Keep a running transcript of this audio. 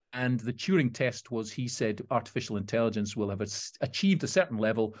And the Turing test was, he said, artificial intelligence will have achieved a certain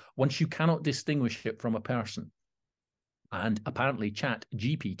level once you cannot distinguish it from a person. And apparently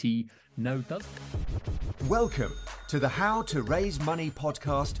ChatGPT now does. Welcome to the How to Raise Money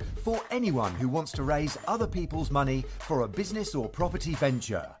podcast for anyone who wants to raise other people's money for a business or property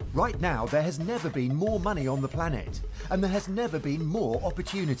venture. Right now, there has never been more money on the planet, and there has never been more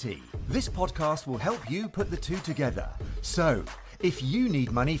opportunity. This podcast will help you put the two together. So, if you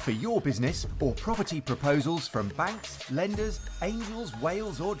need money for your business or property proposals from banks, lenders, angels,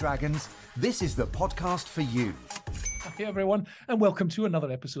 whales or dragons, this is the podcast for you. Hey everyone, and welcome to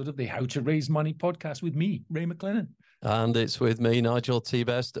another episode of the How to Raise Money podcast with me, Ray McLennan. And it's with me, Nigel T.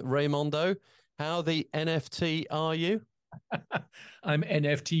 Best. Raymondo, how the NFT are you? I'm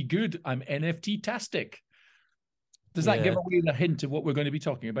NFT good. I'm NFT-tastic. Does that give away the hint of what we're going to be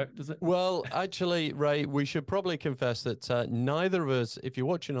talking about? Does it? Well, actually, Ray, we should probably confess that neither of us, if you're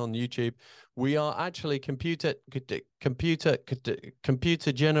watching on YouTube, we are actually computer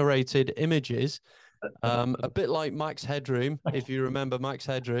generated images. A bit like Max Headroom, if you remember Max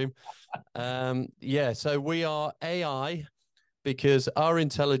Headroom. So we are AI because our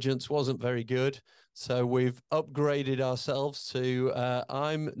intelligence wasn't very good. So we've upgraded ourselves to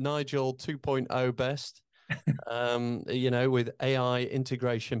I'm Nigel 2.0 Best, with AI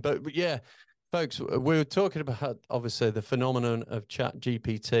integration. But yeah, folks, we were talking about obviously the phenomenon of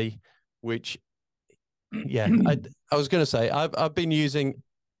ChatGPT, which, I was going to say, I've been using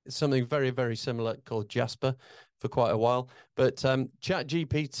something very, very similar called Jasper for quite a while. But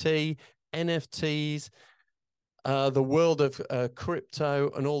ChatGPT, NFTs, the world of crypto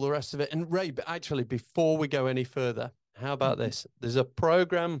and all the rest of it. And Ray, but actually, before we go any further, how about this? There's a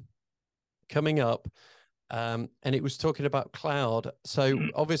program coming up, and it was talking about cloud. So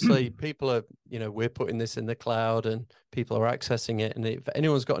obviously people are, we're putting this in the cloud and people are accessing it. And if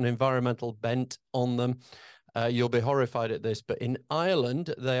anyone's got an environmental bent on them, you'll be horrified at this, but in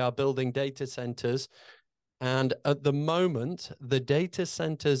Ireland, they are building data centers. And at the moment, the data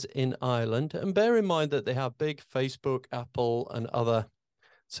centers in Ireland, and bear in mind that they have big Facebook, Apple, and other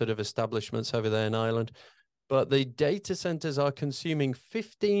sort of establishments over there in Ireland, but the data centers are consuming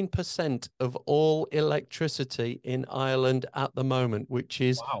 15% of all electricity in Ireland at the moment, which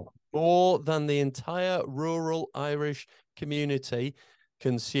is more than the entire rural Irish community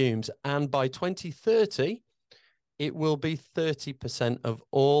consumes. And by 2030, it will be 30% of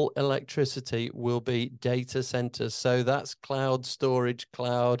all electricity will be data centers. So that's cloud storage,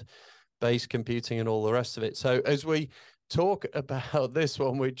 cloud-based computing, and all the rest of it. So as we talk about this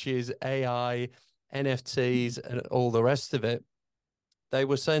one, which is AI, NFTs, and all the rest of it, they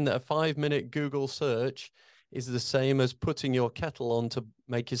were saying that a 5-minute Google search is the same as putting your kettle on to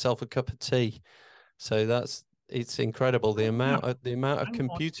make yourself a cup of tea. So it's incredible the amount of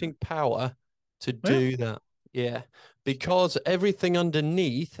computing power to do that. Yeah, because everything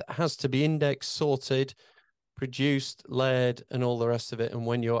underneath has to be indexed, sorted, produced, layered, and all the rest of it. And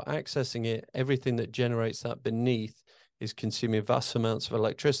when you're accessing it, everything that generates that beneath is consuming vast amounts of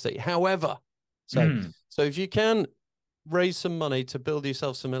electricity. However, so if you can raise some money to build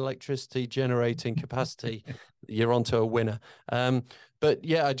yourself some electricity generating capacity, you're onto a winner. But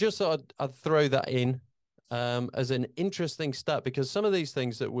yeah, I just thought I'd throw that in as an interesting stat, because some of these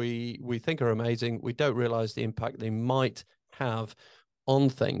things that we think are amazing, we don't realize the impact they might have on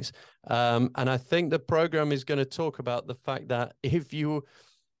things. And I think the program is going to talk about the fact that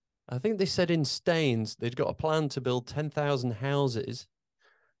I think they said in Staines, they'd got a plan to build 10,000 houses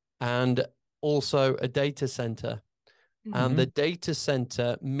and also a data center. And the data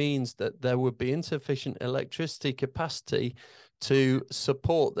center means that there would be insufficient electricity capacity to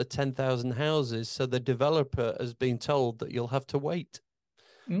support the 10,000 houses. So the developer has been told that you'll have to wait.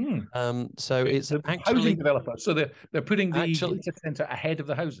 So it's the actually housing developer. So they're putting the data center ahead of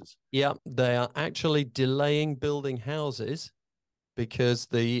the houses. Yeah, they are actually delaying building houses because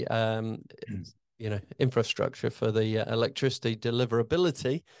the infrastructure for the electricity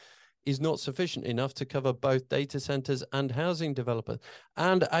deliverability is not sufficient enough to cover both data centers and housing developers.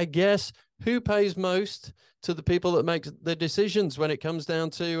 And I guess who pays most to the people that make the decisions when it comes down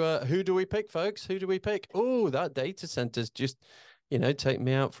to who do we pick, folks? Who do we pick? Oh, that data center's just, take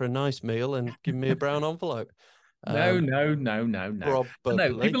me out for a nice meal and give me a brown envelope. No.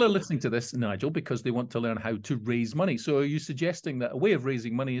 Probably. People are listening to this, Nigel, because they want to learn how to raise money. So are you suggesting that a way of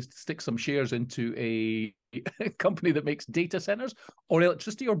raising money is to stick some shares into a company that makes data centers or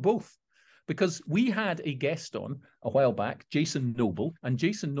electricity or both? Because we had a guest on a while back, Jason Noble, and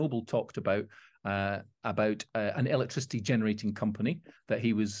Jason Noble talked about an electricity generating company that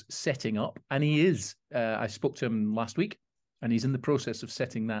he was setting up. And he is, I spoke to him last week, and he's in the process of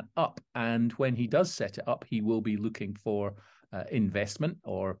setting that up. And when he does set it up, he will be looking for investment,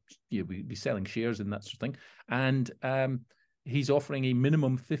 or be selling shares and that sort of thing. And he's offering a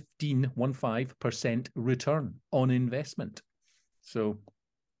minimum 15% return on investment. So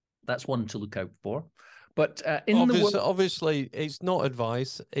that's one to look out for. But obviously, it's not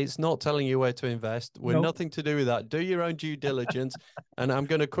advice. It's not telling you where to invest. We're nothing to do with that. Do your own due diligence. And I'm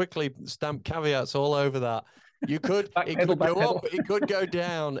going to quickly stamp caveats all over that. It could go up, it could go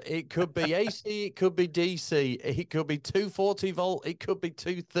down. It could be AC, it could be DC, it could be 240 volt, it could be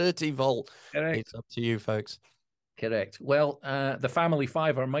 230 volt. Correct. It's up to you, folks. Correct. Well, the family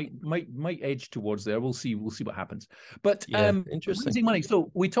fiver might edge towards there. We'll see what happens. But interesting. Raising money. So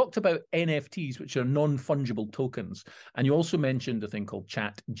we talked about NFTs, which are non-fungible tokens, and you also mentioned a thing called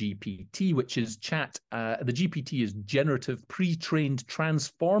Chat GPT, which is the GPT is generative pre-trained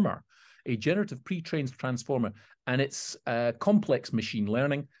transformer, a generative pre-trained transformer, and it's complex machine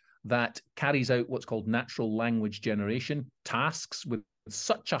learning that carries out what's called natural language generation tasks with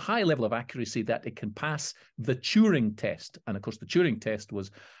such a high level of accuracy that it can pass the Turing test. And of course, the Turing test was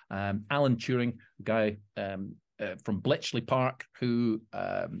Alan Turing, a guy from Bletchley Park, who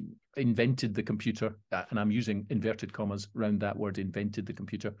invented the computer, and I'm using inverted commas around that word, invented the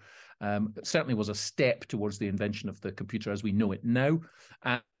computer. It certainly was a step towards the invention of the computer as we know it now.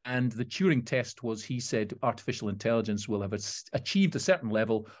 And the Turing test was, he said, artificial intelligence will have achieved a certain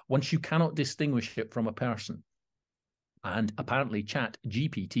level once you cannot distinguish it from a person. And apparently Chat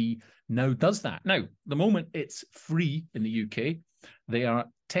GPT now does that. Now, the moment it's free in the UK, they are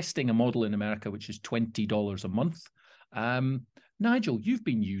testing a model in America, which is $20 a month. Nigel, you've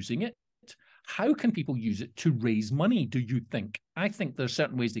been using it. How can people use it to raise money, do you think? I think there's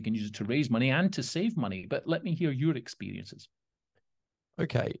certain ways they can use it to raise money and to save money, but let me hear your experiences.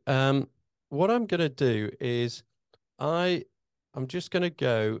 Okay. What I'm going to do is I'm just going to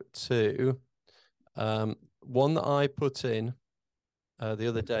go to one that I put in the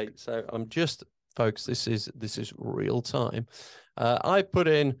other day. So I'm just, folks, this is real time. I put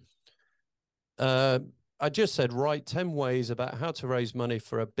in, I just said, write 10 ways about how to raise money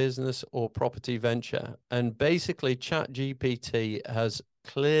for a business or property venture. And basically ChatGPT has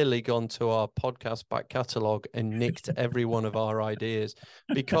clearly gone to our podcast back catalog and nicked every one of our ideas,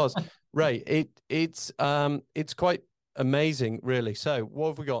 because Ray, it's quite amazing, really. So what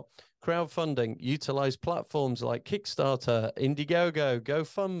have we got? Crowdfunding, utilize platforms like Kickstarter, Indiegogo,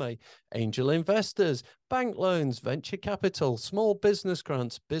 GoFundMe, angel investors, bank loans, venture capital, small business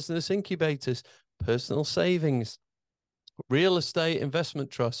grants, business incubators, personal savings, real estate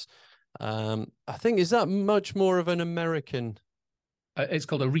investment trusts. I think, is that much more of an American? It's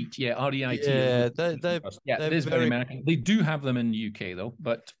called a REIT, yeah, REIT. Yeah, they're very American. They do have them in the UK though,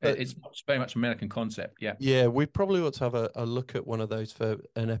 but it's very much American concept. Yeah, yeah, we probably ought to have a look at one of those for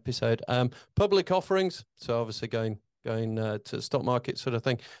an episode. Public offerings, so obviously going to the stock market sort of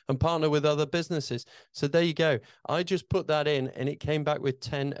thing, and partner with other businesses. So there you go. I just put that in, and it came back with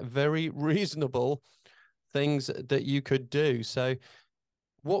 10 very reasonable things that you could do. So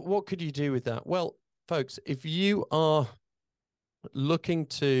what could you do with that? Well, folks, if you are looking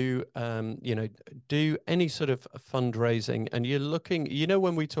to do any sort of fundraising, and you're looking,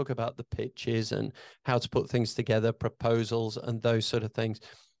 when we talk about the pitches and how to put things together, proposals and those sort of things,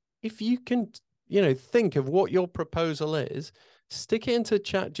 if you can think of what your proposal is, stick it into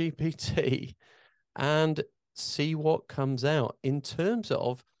ChatGPT and see what comes out in terms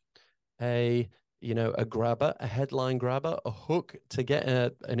of a grabber, a headline grabber, a hook to get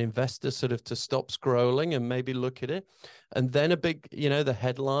an investor sort of to stop scrolling and maybe look at it. And then a big, the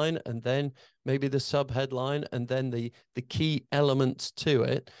headline, and then maybe the sub headline, and then the key elements to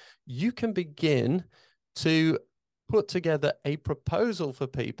it. You can begin to put together a proposal for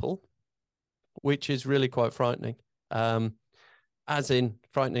people, which is really quite frightening, as in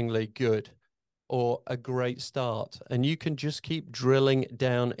frighteningly good, or a great start. And you can just keep drilling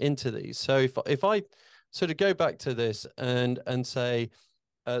down into these. So if I sort of go back to this and say,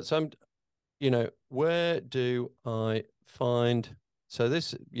 so I'm, where do I find, so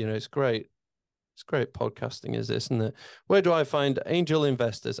this, it's great. It's great podcasting is this, isn't it? Where do I find angel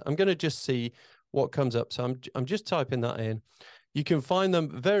investors? I'm going to just see what comes up. So I'm just typing that in. You can find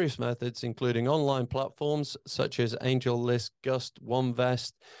them various methods, including online platforms such as AngelList, Gust,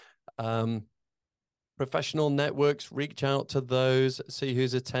 OneVest, professional networks, reach out to those, see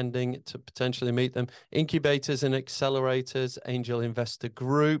who's attending to potentially meet them, incubators and accelerators, angel investor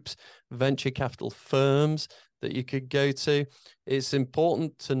groups, venture capital firms that you could go to. It's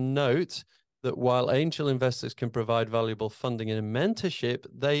important to note that while angel investors can provide valuable funding and mentorship,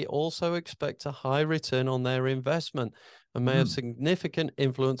 they also expect a high return on their investment. and may have significant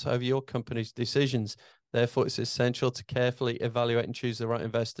influence over your company's decisions. Therefore, it's essential to carefully evaluate and choose the right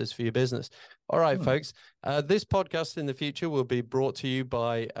investors for your business. All right, folks. This podcast in the future will be brought to you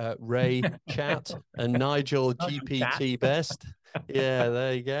by Ray Chat and Nigel GPT Best. Yeah,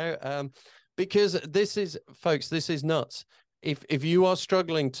 there you go. Because this is, folks, this is nuts. If you are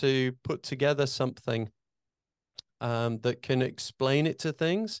struggling to put together something that can explain it to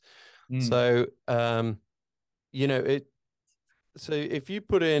things, so you know, so if you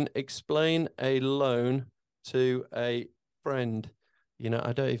put in explain a loan to a friend, you know,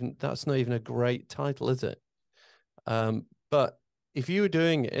 that's not even a great title, is it? But if you were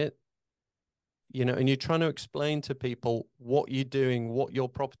doing it, you know, and you're trying to explain to people what you're doing, what your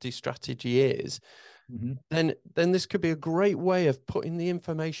property strategy is, then this could be a great way of putting the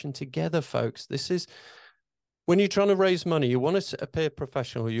information together, folks. This is, when you're trying to raise money, you want to appear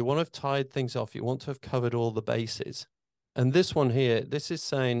professional, you want to have tied things off, you want to have covered all the bases. And this one here, this is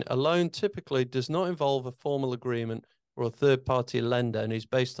saying a loan typically does not involve a formal agreement or a third-party lender and is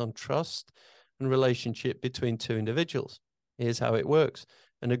based on trust and relationship between two individuals. Here's how it works: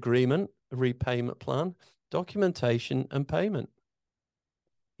 an agreement, a repayment plan, documentation, and payment.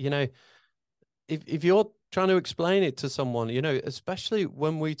 You know, if you're trying to explain it to someone, you know, especially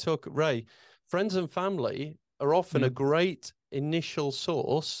when we talk, Ray, friends and family are often a great initial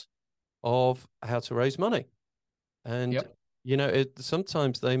source of how to raise money. And, you know,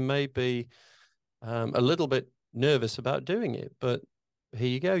 sometimes they may be a little bit nervous about doing it, but here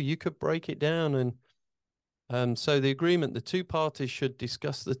you go. You could break it down. And so the agreement, the two parties should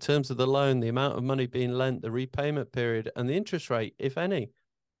discuss the terms of the loan, the amount of money being lent, the repayment period, and the interest rate, if any.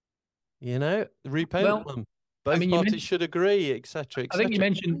 You know, the repayment plan. Both parties should agree, etc. I think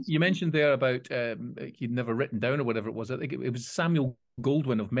you mentioned there about you'd never written down or whatever it was. I think it was Samuel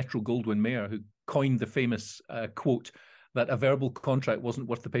Goldwyn of Metro-Goldwyn-Mayer who coined the famous quote that a verbal contract wasn't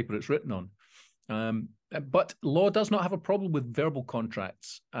worth the paper it's written on. But law does not have a problem with verbal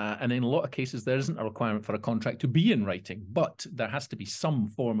contracts, and in a lot of cases there isn't a requirement for a contract to be in writing, but there has to be some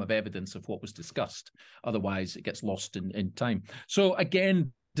form of evidence of what was discussed. Otherwise, it gets lost in time. So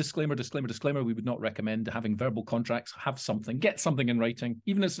again, disclaimer, we would not recommend having verbal contracts. Have something, get something in writing,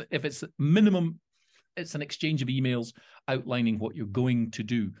 even if it's minimum, it's an exchange of emails outlining what you're going to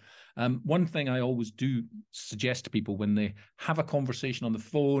do. One thing I always do suggest to people when they have a conversation on the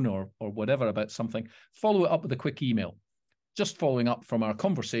phone or whatever about something, follow it up with a quick email. Just following up from our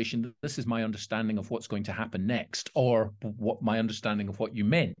conversation, this is my understanding of what's going to happen next, or what my understanding of what you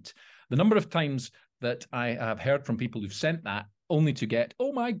meant. The number of times that I have heard from people who've sent that only to get,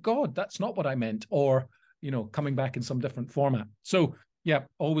 oh my God, that's not what I meant, or, you know, coming back in some different format. So yeah,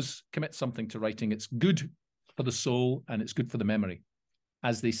 always commit something to writing. It's good for the soul and it's good for the memory.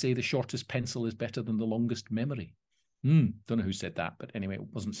 As they say, the shortest pencil is better than the longest memory. Don't know who said that, but anyway,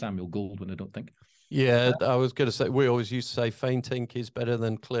 it wasn't Samuel Goldwyn, I don't think. Yeah, I was going to say, we always used to say faint ink is better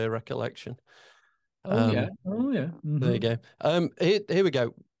than clear recollection. Yeah. There you go. Here we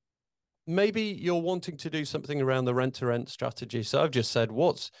go. Maybe you're wanting to do something around the rent-to-rent strategy. So I've just said,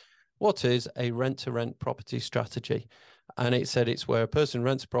 what is a rent-to-rent property strategy? And it said it's where a person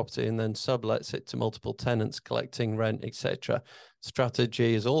rents a property and then sublets it to multiple tenants, collecting rent, etc.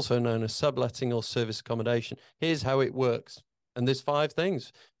 Strategy is also known as subletting or service accommodation. Here's how it works. And there's 5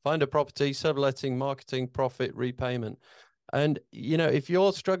 things: find a property, subletting, marketing, profit, repayment. And, you know, if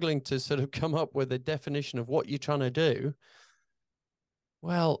you're struggling to sort of come up with a definition of what you're trying to do,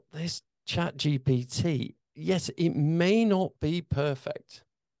 well, this ChatGPT, yes, it may not be perfect.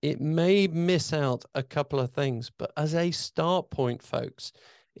 It may miss out a couple of things, but as a start point, folks,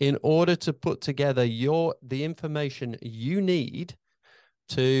 in order to put together the information you need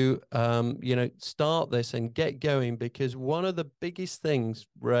to, you know, start this and get going, because one of the biggest things,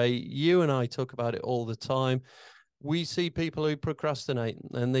 Ray, you and I talk about it all the time. We see people who procrastinate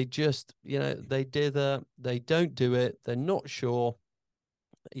and they just, you know, they don't do it. They're not sure,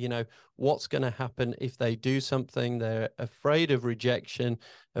 you know, what's going to happen if they do something. They're afraid of rejection,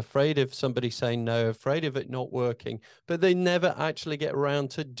 afraid of somebody saying no, afraid of it not working, but they never actually get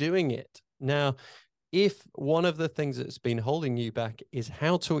around to doing it. Now, if one of the things that's been holding you back is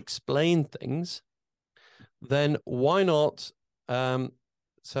how to explain things, then why not?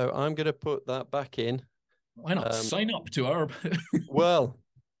 So I'm going to put that back in. Why not sign up to our... Well,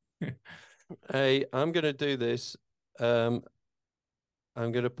 I'm going to do this. I'm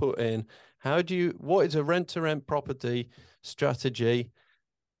going to put in, what is a rent-to-rent property strategy,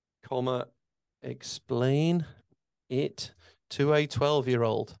 comma, explain it to a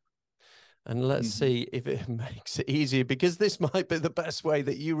 12-year-old. And let's see if it makes it easier, because this might be the best way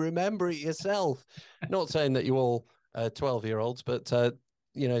that you remember it yourself. Not saying that you all 12-year-olds, but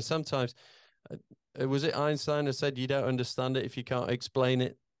sometimes was it Einstein who said you don't understand it if you can't explain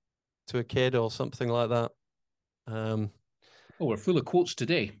it to a kid or something like that? Oh, we're full of quotes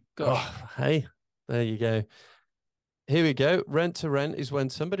today. Gosh. Oh, hey, there you go. Here we go. Rent to rent is when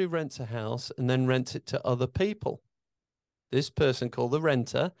somebody rents a house and then rents it to other people. This person, called the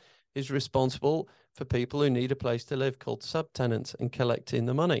renter, is responsible for people who need a place to live, called subtenants, and collecting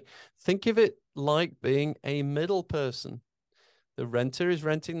the money. Think of it like being a middle person. The renter is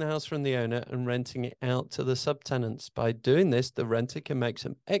renting the house from the owner and renting it out to the subtenants. By doing this, the renter can make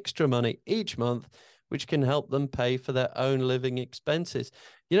some extra money each month, which can help them pay for their own living expenses.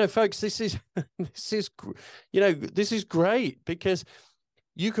 Folks, this is great, because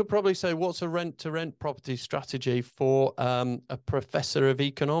you could probably say, what's a rent-to-rent property strategy for a professor of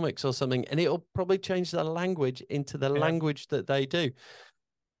economics or something? And it'll probably change the language into the language that they do.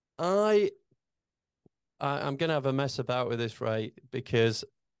 I'm going to have a mess about with this, Ray, because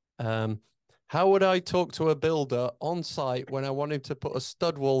how would I talk to a builder on site when I want him to put a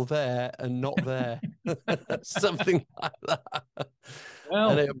stud wall there and not there? Something like that.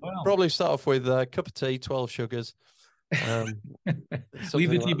 And it'll probably start off with a cup of tea, 12 sugars. Leave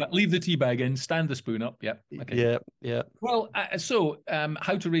the tea bag in, stand the spoon up. Yeah. Okay. Yeah. Well, so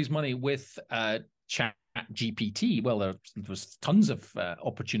how to raise money with Chat GPT? Well, there's tons of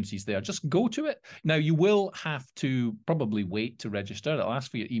opportunities there. Just go to it. Now, you will have to probably wait to register. It'll ask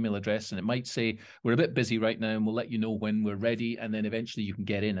for your email address, and it might say, we're a bit busy right now, and we'll let you know when we're ready. And then eventually you can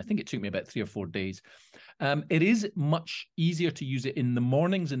get in. I think it took me about 3 or 4 days. It is much easier to use it in the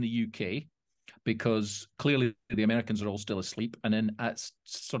mornings in the UK, because clearly the Americans are all still asleep. And then at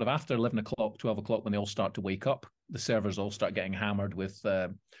sort of after 11 o'clock, 12 o'clock, when they all start to wake up, the servers all start getting hammered with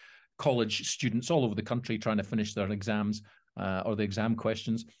college students all over the country trying to finish their exams or the exam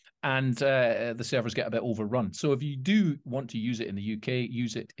questions. And the servers get a bit overrun. So if you do want to use it in the UK,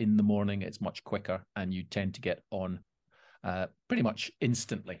 use it in the morning. It's much quicker, and you tend to get on pretty much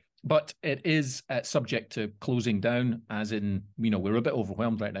instantly. But it is subject to closing down, as in, we're a bit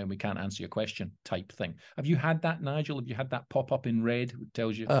overwhelmed right now and we can't answer your question type thing. Have you had that, Nigel? Have you had that pop up in red that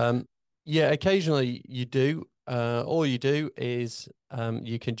tells you? Yeah, occasionally you do. All you do is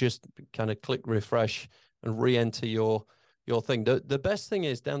you can just kind of click refresh and re-enter your thing. The best thing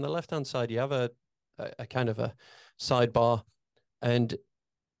is down the left-hand side, you have a kind of a sidebar, and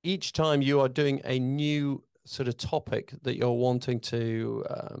each time you are doing a new sort of topic that you're wanting to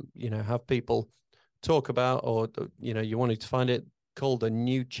have people talk about, or you wanted to find it called a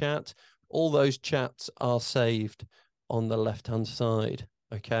new chat, all those chats are saved on the left hand side.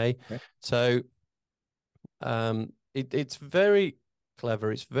 Okay. So it's very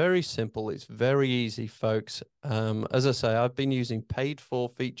clever, it's very simple, it's very easy, folks. As I say, I've been using paid for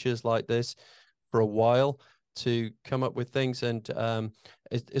features like this for a while to come up with things, and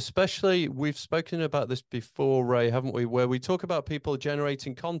especially, we've spoken about this before, Ray, haven't we, where we talk about people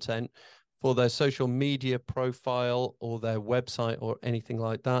generating content for their social media profile or their website or anything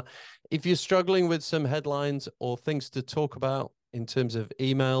like that. If you're struggling with some headlines or things to talk about in terms of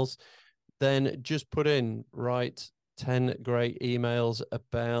emails, then just put in, write 10 great emails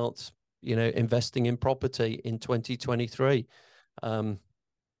about investing in property in 2023. Hang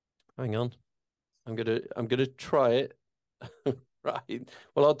on, I'm gonna try it. Right.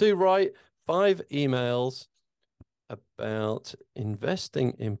 Well, I'll do 5 emails about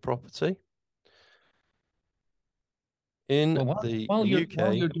investing in property in the UK. While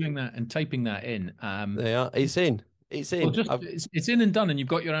you're doing that and typing that in, they are. It's in. It's in. Well, it's in and done, and you've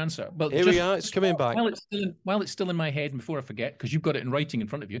got your answer. But here we are. It's coming back. While it's still in my head, and before I forget, because you've got it in writing in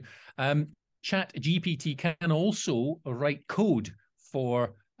front of you, Chat GPT can also write code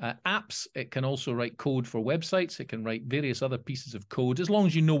for apps. It can also write code for websites. It can write various other pieces of code, as long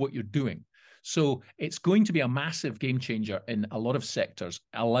as you know what you're doing. So it's going to be a massive game changer in a lot of sectors,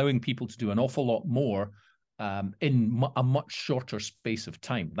 allowing people to do an awful lot more in a much shorter space of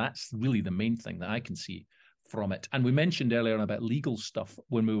time. That's really the main thing that I can see from it. And we mentioned earlier about legal stuff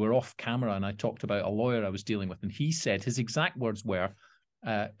when we were off camera, and I talked about a lawyer I was dealing with, and he said his exact words were,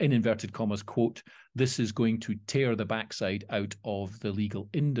 in inverted commas, quote, "This is going to tear the backside out of the legal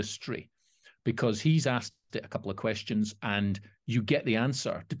industry," because he's asked it a couple of questions and you get the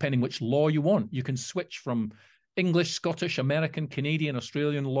answer depending which law you want. You can switch from English, Scottish, American, Canadian,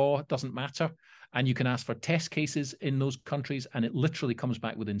 Australian law, it doesn't matter. And you can ask for test cases in those countries, and it literally comes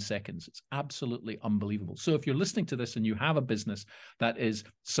back within seconds. It's absolutely unbelievable. So if you're listening to this and you have a business that is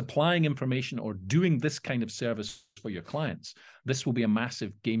supplying information or doing this kind of service for your clients, this will be a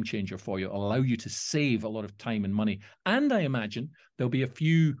massive game changer for you, allow you to save a lot of time and money. And I imagine there'll be a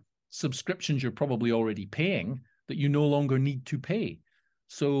few subscriptions you're probably already paying that you no longer need to pay.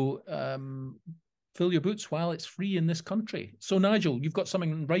 So fill your boots while it's free in this country. So Nigel, you've got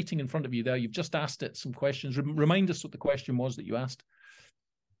something in writing in front of you there. You've just asked it some questions. Remind us what the question was that you asked.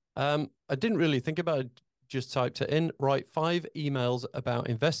 I didn't really think about it, just typed it in. Write 5 emails about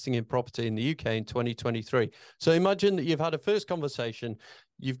investing in property in the UK in 2023. So imagine that you've had a first conversation.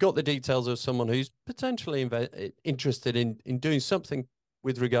 You've got the details of someone who's potentially interested in doing something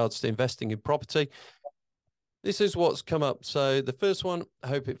with regards to investing in property. This is what's come up. So the first one, I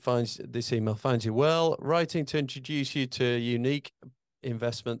hope this email finds you well. Writing to introduce you to a unique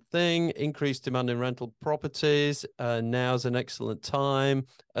investment thing, increased demand in rental properties. Now's an excellent time.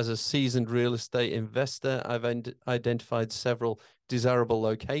 As a seasoned real estate investor, I've identified several desirable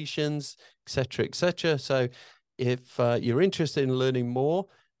locations, etc., etc. So if you're interested in learning more,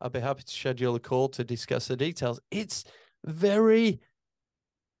 I'll be happy to schedule a call to discuss the details. It's very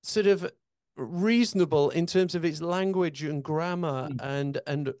sort of reasonable in terms of its language and grammar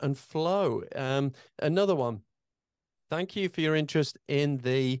and flow. Another one. Thank you for your interest in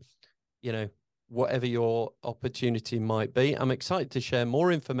the, whatever your opportunity might be. I'm excited to share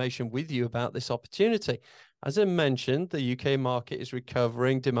more information with you about this opportunity. As I mentioned, the UK market is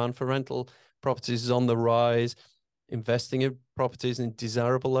recovering. Demand for rental properties is on the rise. Investing in properties in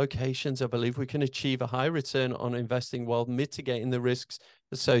desirable locations, I believe we can achieve a high return on investing while mitigating the risks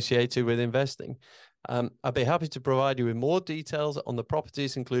associated with investing. I'd be happy to provide you with more details on the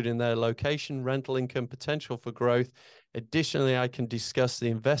properties, including their location, rental income, potential for growth. Additionally, I can discuss the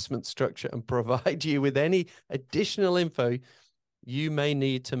investment structure and provide you with any additional info you may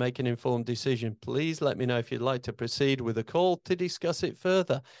need to make an informed decision. Please let me know if you'd like to proceed with a call to discuss it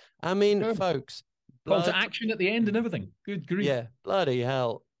further. I mean, folks. Call to action at the end and everything. Good grief. Yeah, bloody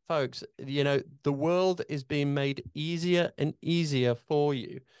hell. Folks, the world is being made easier and easier for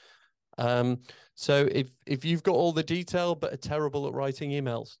you. So if you've got all the detail but are terrible at writing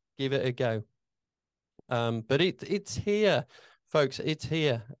emails, give it a go. But it's here, folks. It's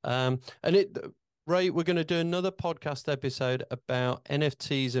here. Ray, we're going to do another podcast episode about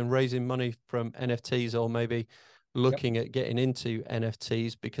NFTs and raising money from NFTs, or maybe looking at getting into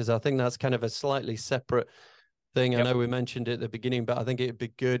NFTs, because I think that's kind of a slightly separate thing. I know we mentioned it at the beginning, but I think it'd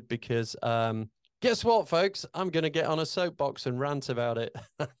be good because guess what, folks? I'm going to get on a soapbox and rant about it.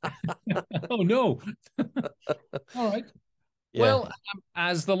 Oh, no. All right. Yeah. Well,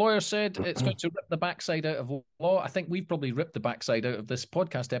 as the lawyer said, it's going to rip the backside out of law. I think we've probably ripped the backside out of this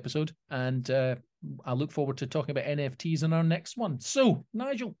podcast episode, and I look forward to talking about NFTs in our next one. So,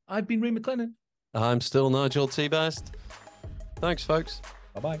 Nigel, I've been Ray McLennan. I'm still Nigel T. Best. Thanks, folks.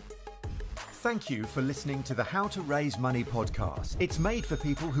 Bye-bye. Thank you for listening to the How to Raise Money podcast. It's made for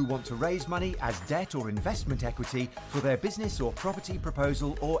people who want to raise money as debt or investment equity for their business or property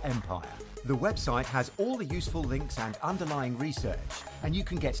proposal or empire. The website has all the useful links and underlying research, and you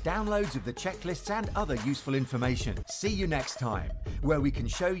can get downloads of the checklists and other useful information. See you next time, where we can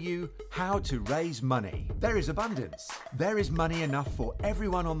show you how to raise money. There is abundance. There is money enough for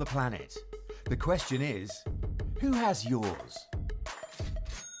everyone on the planet. The question is, who has yours?